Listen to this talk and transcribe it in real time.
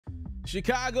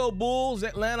Chicago Bulls,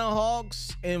 Atlanta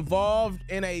Hawks involved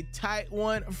in a tight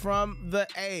one from the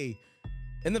A.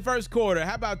 In the first quarter,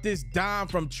 how about this dime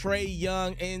from Trae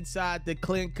Young inside the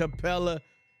Clint Capella?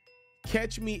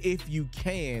 Catch me if you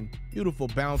can. Beautiful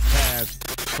bounce pass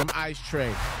from Ice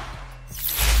Trae.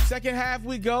 Second half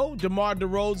we go. DeMar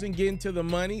DeRozan getting to the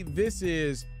money. This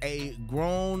is a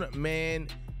grown man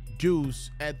deuce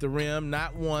at the rim.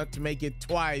 Not once, make it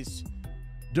twice.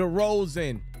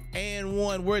 DeRozan and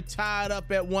one. We're tied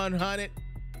up at 100.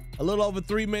 A little over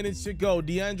 3 minutes to go.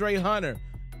 DeAndre Hunter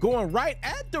going right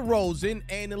at DeRozan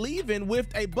and leaving with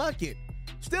a bucket.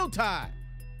 Still tied.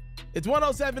 It's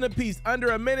 107 apiece.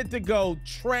 Under a minute to go.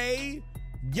 Trae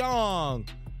Young,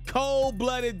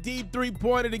 cold-blooded deep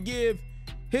three-pointer to give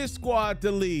his squad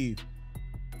the lead.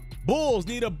 Bulls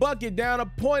need a bucket down a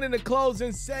point in the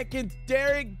closing seconds.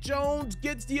 Derrick Jones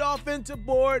gets the offensive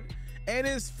board and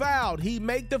is fouled. He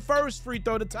make the first free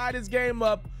throw to tie this game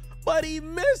up, but he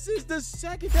misses the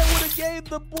second that would have gave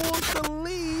the Bulls the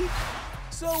lead,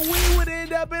 so we would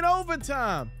end up in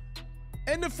overtime.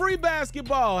 And the free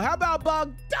basketball, how about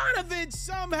Bogdanovich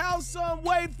somehow, some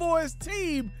way for his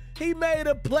team? He made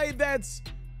a play that's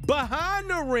behind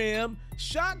the rim,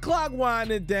 shot clock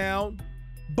winding down,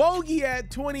 bogey at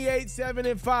 28, 7,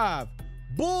 and 5.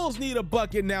 Bulls need a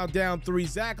bucket now down 3.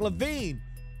 Zach LaVine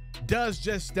does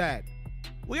just that.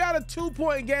 We got a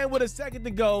 2-point game with a second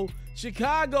to go.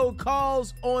 Chicago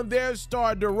calls on their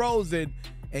star DeRozan,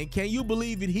 and can you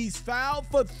believe it? He's fouled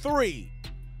for 3.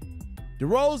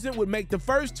 DeRozan would make the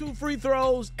first 2 free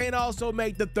throws and also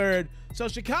make the third. So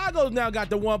Chicago's now got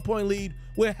the 1-point lead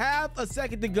with half a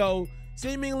second to go,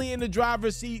 seemingly in the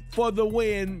driver's seat for the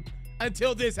win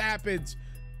until this happens.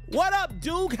 What up,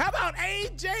 Duke? How about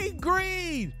AJ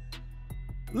Green?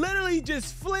 Literally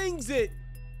just flings it,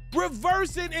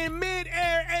 reversing in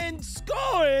midair and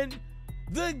scoring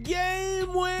the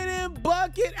game-winning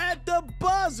bucket at the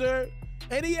buzzer.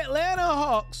 And the Atlanta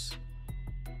Hawks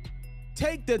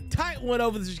take the tight one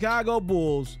over the Chicago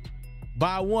Bulls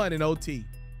by 1 in OT.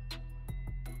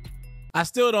 I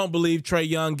still don't believe Trae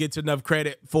Young gets enough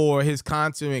credit for his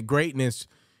consummate greatness.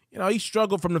 You know, he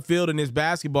struggled from the field in his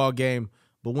basketball game,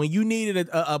 but when you needed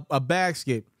a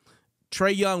basket,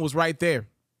 Trae Young was right there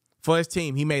for his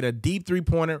team. He made a deep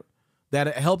three-pointer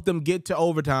that helped them get to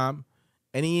overtime,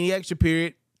 and in the extra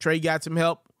period, Trae got some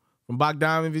help from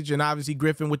Bogdanovich and obviously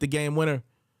Griffin with the game winner.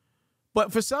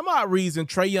 But for some odd reason,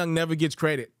 Trae Young never gets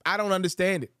credit. I don't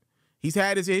understand it. He's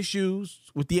had his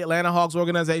issues with the Atlanta Hawks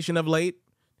organization of late.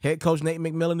 Head coach Nate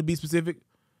McMillan, to be specific.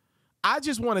 I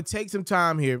just want to take some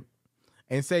time here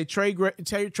and say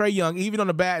Trae Young, even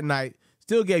on a bad night,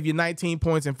 still gave you 19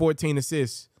 points and 14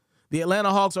 assists. The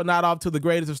Atlanta Hawks are not off to the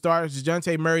greatest of starts.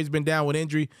 DeJounte Murray's been down with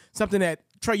injury, something that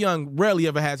Trae Young rarely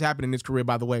ever has happened in his career,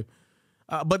 by the way.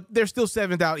 But they're still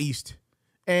 7th out East,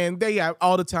 and they got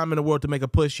all the time in the world to make a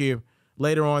push here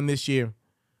later on this year.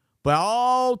 But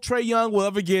all Trae Young will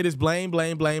ever get is blame,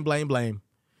 blame, blame, blame, blame.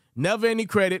 Never any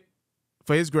credit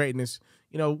for his greatness.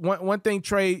 You know, one thing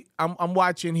Trae, I'm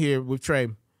watching here with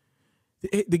Trae,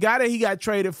 the guy that he got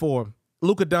traded for,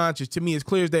 Luka Doncic, to me is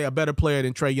clear as day a better player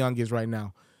than Trae Young is right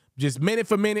now. Just minute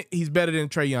for minute, he's better than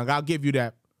Trae Young. I'll give you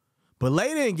that. But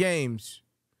later in games,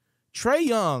 Trae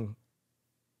Young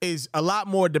is a lot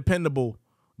more dependable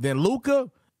than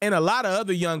Luka and a lot of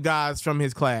other young guys from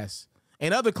his class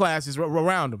and other classes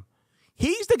around him.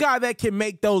 He's the guy that can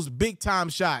make those big-time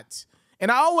shots.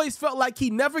 And I always felt like he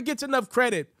never gets enough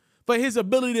credit for his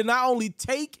ability to not only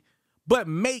take but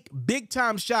make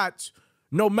big-time shots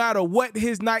no matter what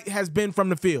his night has been from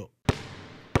the field.